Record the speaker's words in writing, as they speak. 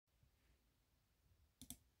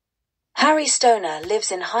Harry Stoner lives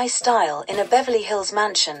in high style in a Beverly Hills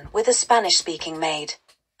mansion with a Spanish-speaking maid.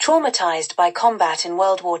 Traumatized by combat in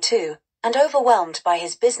World War II, and overwhelmed by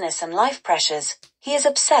his business and life pressures, he is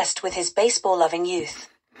obsessed with his baseball-loving youth.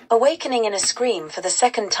 Awakening in a scream for the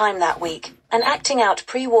second time that week, and acting out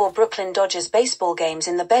pre-war Brooklyn Dodgers baseball games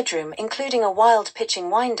in the bedroom including a wild pitching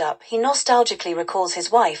wind-up, he nostalgically recalls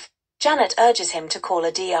his wife. Janet urges him to call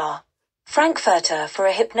a Dr. Frankfurter for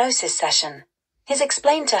a hypnosis session. He's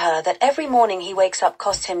explained to her that every morning he wakes up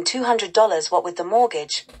costs him $200, what with the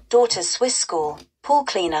mortgage, daughter's Swiss school, pool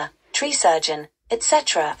cleaner, tree surgeon,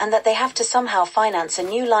 etc., and that they have to somehow finance a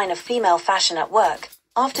new line of female fashion at work,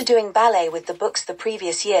 after doing ballet with the books the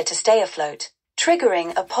previous year to stay afloat,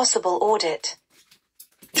 triggering a possible audit.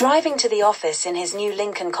 Driving to the office in his new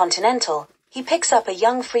Lincoln Continental, he picks up a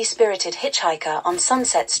young free-spirited hitchhiker on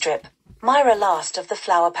Sunset Strip, Myra, last of the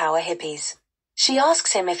flower power hippies. She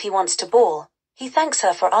asks him if he wants to ball. He thanks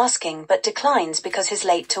her for asking but declines because he's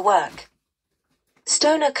late to work.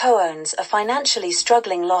 Stoner co-owns a financially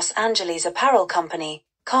struggling Los Angeles apparel company,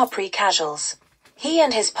 Capri Casuals. He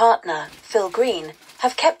and his partner, Phil Green,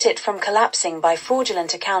 have kept it from collapsing by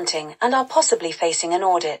fraudulent accounting and are possibly facing an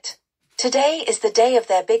audit. Today is the day of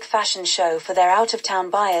their big fashion show for their out-of-town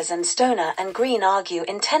buyers, and Stoner and Green argue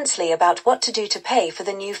intensely about what to do to pay for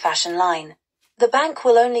the new fashion line. The bank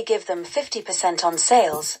will only give them 50% on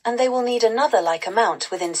sales, and they will need another like amount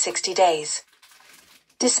within 60 days.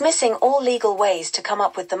 Dismissing all legal ways to come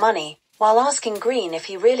up with the money, while asking Green if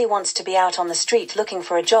he really wants to be out on the street looking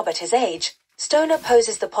for a job at his age, Stoner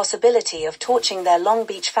poses the possibility of torching their Long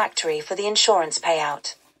Beach factory for the insurance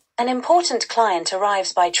payout. An important client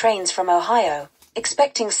arrives by trains from Ohio,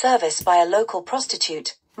 expecting service by a local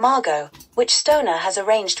prostitute, Margot, which Stoner has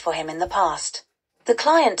arranged for him in the past. The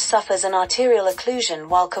client suffers an arterial occlusion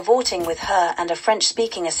while cavorting with her and a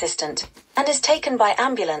French-speaking assistant, and is taken by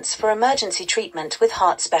ambulance for emergency treatment with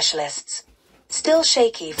heart specialists. Still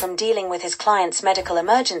shaky from dealing with his client's medical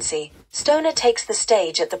emergency, Stoner takes the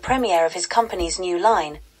stage at the premiere of his company's new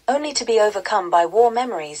line, only to be overcome by war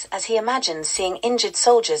memories as he imagines seeing injured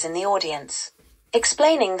soldiers in the audience.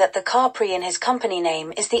 Explaining that the Capri in his company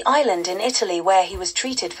name is the island in Italy where he was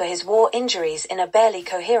treated for his war injuries in a barely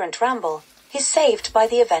coherent ramble, he's saved by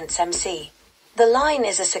the event's MC. The line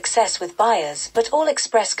is a success with buyers, but all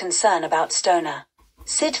express concern about Stoner.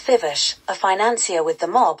 Sid Fivush, a financier with the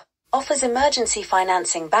mob, offers emergency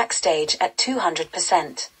financing backstage at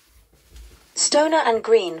 200%. Stoner and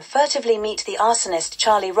Green furtively meet the arsonist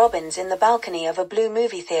Charlie Robbins in the balcony of a Blue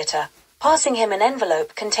movie theater, passing him an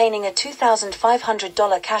envelope containing a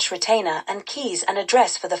 $2,500 cash retainer and keys and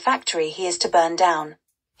address for the factory he is to burn down.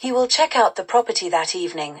 He will check out the property that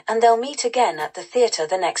evening and they'll meet again at the theater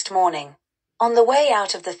the next morning. On the way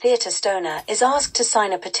out of the theater, Stoner is asked to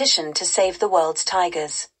sign a petition to save the world's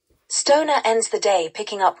tigers. Stoner ends the day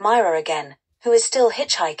picking up Myra again, who is still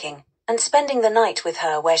hitchhiking, and spending the night with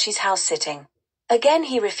her where she's house-sitting. Again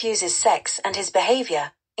he refuses sex, and his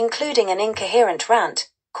behavior, including an incoherent rant,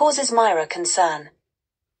 causes Myra concern.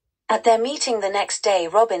 At their meeting the next day,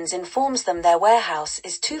 Robbins informs them their warehouse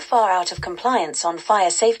is too far out of compliance on fire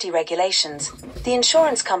safety regulations. The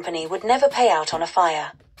insurance company would never pay out on a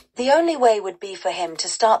fire. The only way would be for him to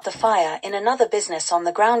start the fire in another business on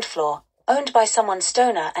the ground floor, owned by someone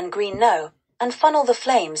Stoner and Green know, and funnel the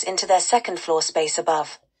flames into their second-floor space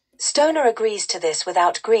above. Stoner agrees to this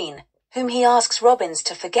without Green, whom he asks Robbins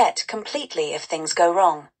to forget completely if things go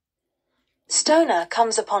wrong. Stoner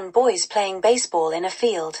comes upon boys playing baseball in a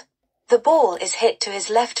field. The ball is hit to his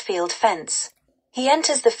left field fence. He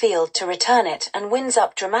enters the field to return it and winds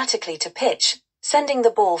up dramatically to pitch, sending the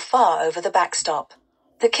ball far over the backstop.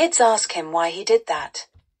 The kids ask him why he did that.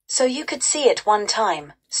 "So you could see it one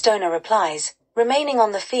time," Stoner replies, remaining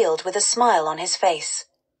on the field with a smile on his face.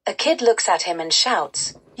 A kid looks at him and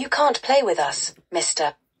shouts, "You can't play with us,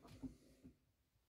 mister."